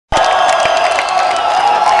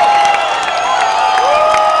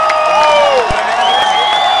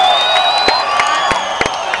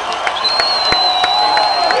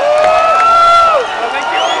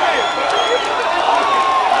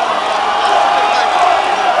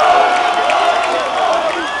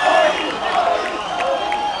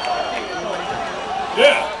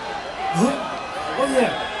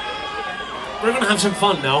have some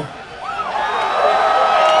fun now.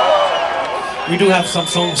 We do have some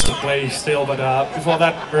songs to play still, but before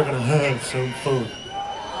that we're gonna have some fun.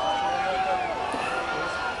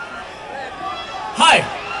 Hi!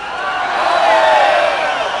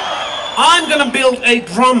 I'm gonna build a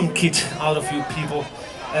drum kit out of you people,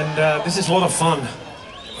 and this is a lot of fun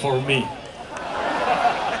for me.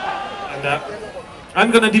 And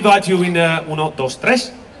I'm gonna divide you in uno, dos,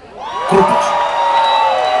 tres grupos.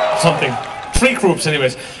 Something. 3 groups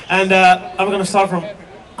anyways. And I'm gonna start from,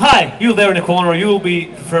 hi, you there in the corner, you will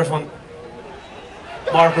be the first one.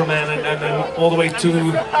 Marker man, and then all the way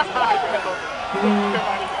to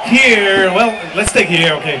here. Well, let's take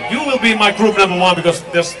here, okay. You will be my group number 1 because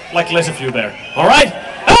there's like less of you there. Alright?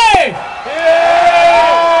 Hey!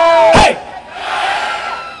 Hey!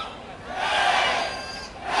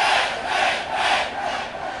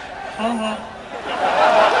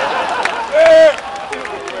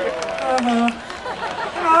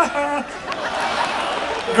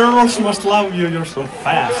 Girls must love you, you're so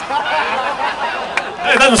fast.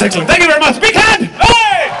 Hey, that was excellent. Thank you very much. Big hand!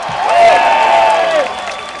 Hey!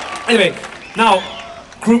 Anyway, now,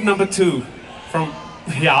 group number 2. From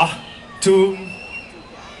here to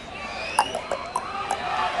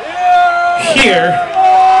here.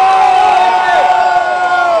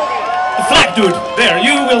 The flag dude, there.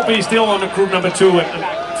 You will be still on the group number 2. And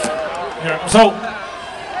here. So.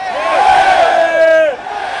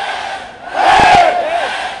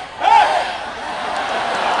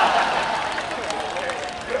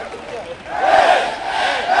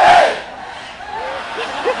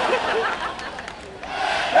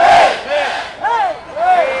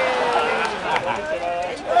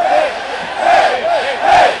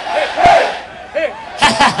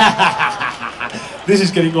 This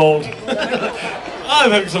is getting old.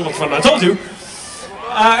 I'm having so much fun, I told you.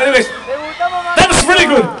 Anyways, that was really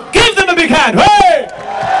good. Give them a big hand. Hey!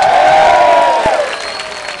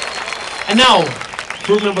 And now,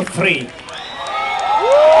 group number 3.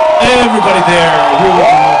 Everybody there. You will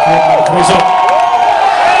be group number 3. So,